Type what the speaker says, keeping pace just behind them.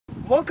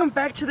Welcome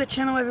back to the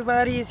channel,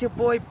 everybody. It's your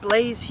boy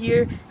Blaze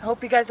here. I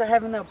hope you guys are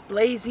having a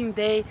blazing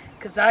day,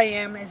 because I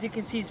am. As you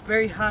can see, it's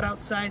very hot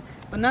outside,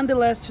 but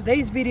nonetheless,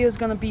 today's video is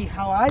going to be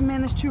how I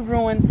managed to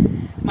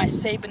ruin my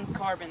SCION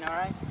carbon.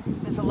 Alright,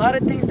 there's a lot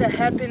of things that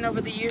happened over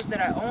the years that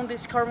I own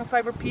these carbon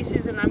fiber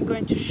pieces, and I'm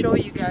going to show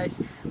you guys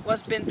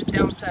what's been the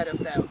downside of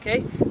that.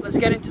 Okay, let's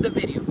get into the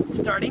video,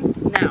 starting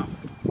now.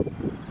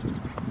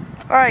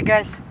 Alright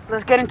guys,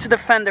 let's get into the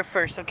fender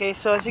first. Okay,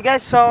 so as you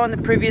guys saw in the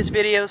previous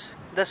videos,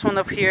 this one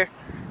up here,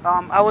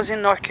 I was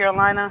in North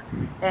Carolina,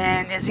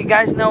 and as you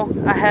guys know,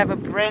 I have a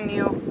brand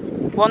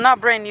new, well,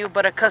 not brand new,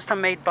 but a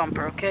custom made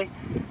bumper. Okay,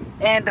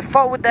 and the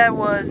fault with that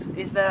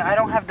is that I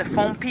don't have the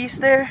foam piece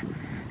there,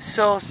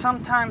 so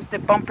sometimes the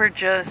bumper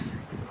just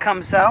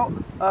comes out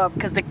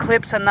because the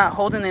clips are not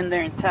holding in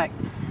there intact.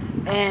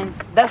 And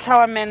that's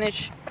how I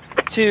managed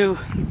to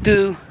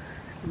do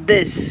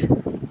this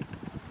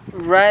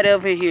right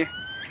over here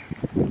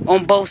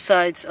on both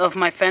sides of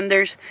my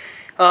fenders.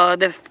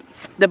 The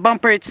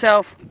bumper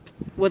itself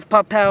would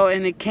pop out,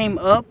 and it came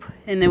up,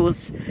 and it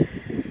was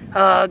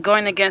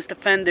going against the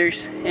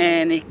fenders,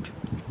 and it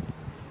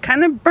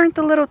kind of burnt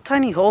a little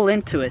tiny hole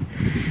into it.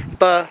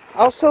 But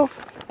also,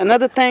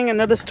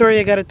 another story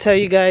I gotta tell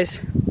you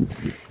guys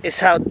is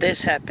how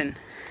this happened.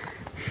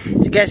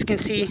 As you guys can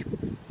see,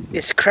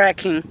 it's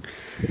cracking,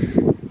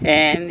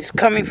 and it's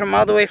coming from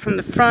all the way from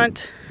the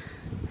front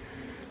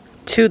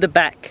to the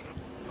back.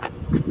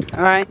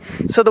 Alright,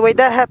 so the way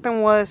that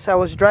happened was I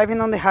was driving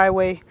on the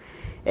highway,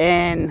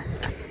 and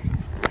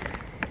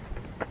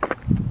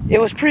it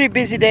was a pretty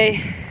busy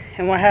day,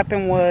 and what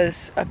happened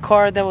was a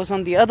car that was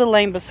on the other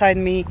lane beside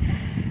me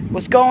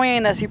was going,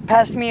 and as he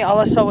passed me, all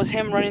I saw was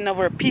him running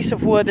over a piece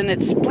of wood, and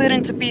it split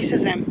into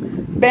pieces,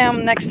 and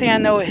bam, next thing I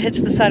know, it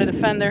hits the side of the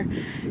fender,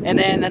 and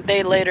then a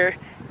day later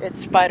it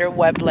spider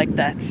webbed like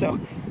that. So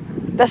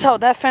that's how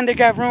that fender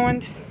got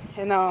ruined.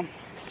 And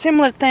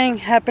similar thing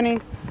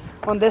happening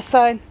on this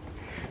side.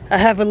 I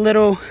have a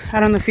little, I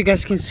don't know if you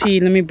guys can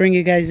see, let me bring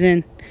you guys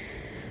in.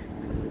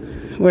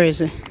 Where is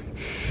it?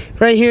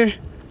 Right here,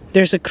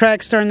 there's a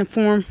crack starting to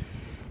form.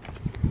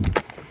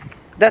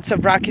 That's a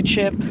rocket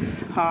ship.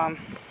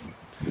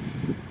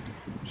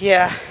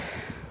 Yeah,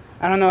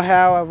 I don't know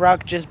how a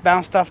rock just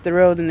bounced off the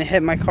road and it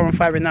hit my carbon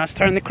fiber. Now it's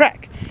starting to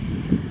crack.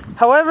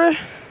 However,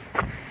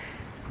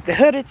 the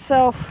hood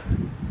itself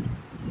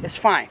is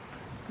fine.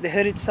 The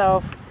hood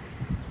itself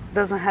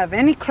doesn't have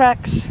any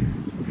cracks.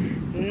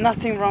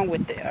 Nothing wrong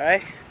with it,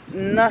 alright?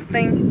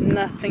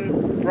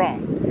 Nothing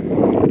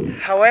wrong.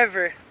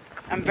 However,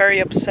 I'm very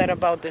upset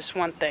about this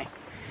one thing.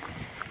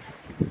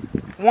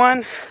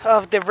 One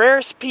of the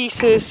rarest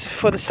pieces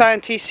for the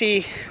SCION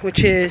TC,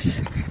 which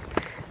is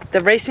the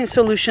Racing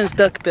Solutions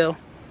duckbill,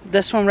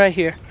 this one right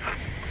here.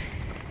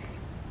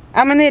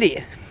 I'm an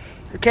idiot,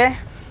 okay?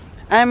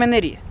 I'm an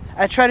idiot.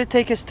 I tried to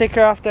take a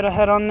sticker off that I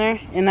had on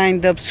there, and I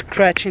ended up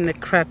scratching the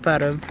crap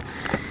out of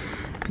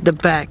the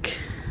back.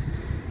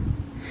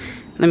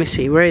 Let me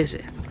see, where is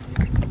it?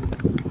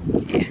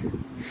 Yeah.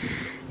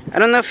 I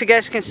don't know if you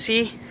guys can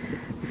see,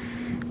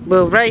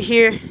 but right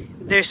here,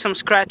 there's some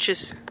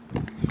scratches.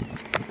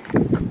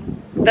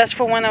 That's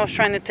for when I was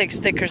trying to take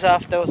stickers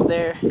off that was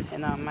there,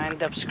 and I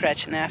ended up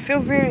scratching it. I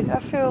feel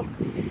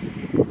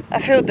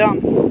dumb.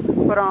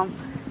 But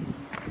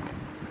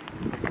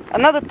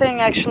another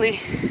thing actually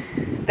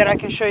that I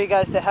can show you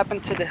guys that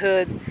happened to the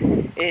hood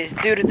is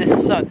due to the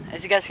sun.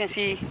 As you guys can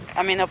see,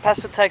 I'm in El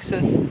Paso,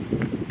 Texas.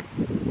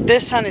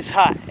 This sun is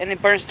hot, and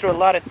it burns through a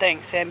lot of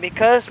things. And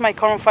because my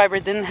carbon fiber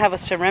didn't have a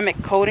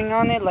ceramic coating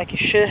on it like it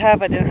should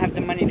have, I didn't have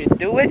the money to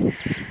do it.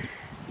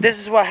 This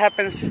is what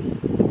happens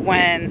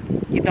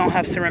when you don't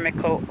have ceramic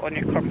coat on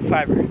your carbon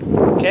fiber.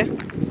 Okay?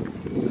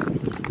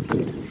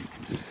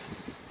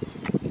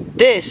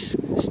 This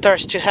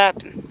starts to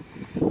happen.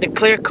 The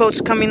clear coat's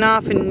coming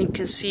off, and you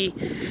can see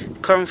the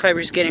carbon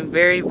fiber is getting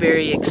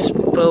very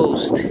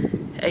exposed.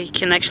 You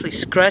can actually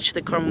scratch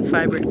the carbon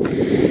fiber.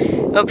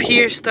 Up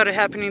here started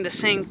happening the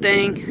same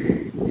thing,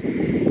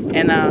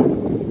 and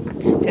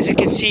as you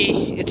can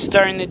see, it's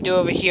starting to do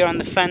over here on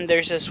the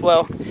fenders as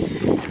well.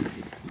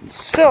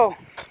 So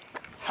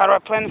how do I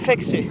plan to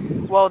fix it?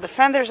 Well, the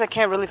fenders I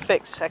can't really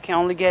fix. I can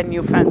only get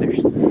new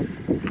fenders,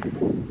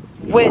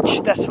 which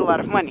that's a lot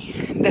of money.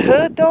 The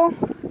hood though,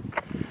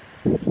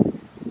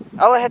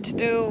 all I had to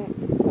do,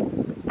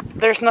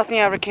 there's nothing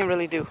I can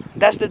really do.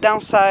 That's the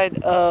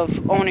downside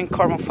of owning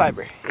carbon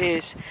fiber,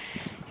 is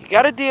you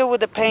gotta deal with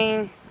the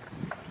pain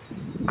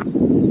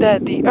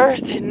that the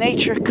earth and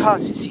nature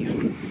causes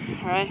you.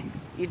 Alright?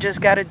 You just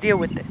gotta deal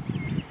with it.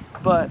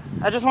 But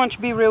I just want to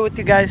be real with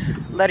you guys,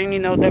 letting you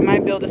know that my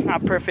build is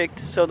not perfect,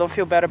 so don't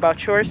feel bad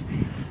about yours.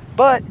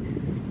 But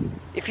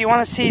if you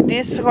want to see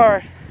this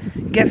car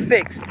get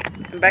fixed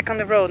and back on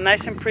the road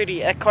nice and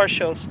pretty at car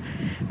shows,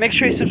 make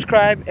sure you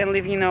subscribe and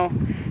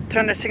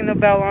turn the signal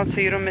bell on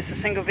so you don't miss a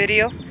single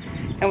video.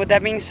 And with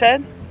that being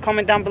said,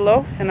 comment down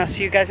below, and I'll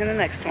see you guys in the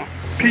next one.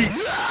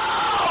 Peace.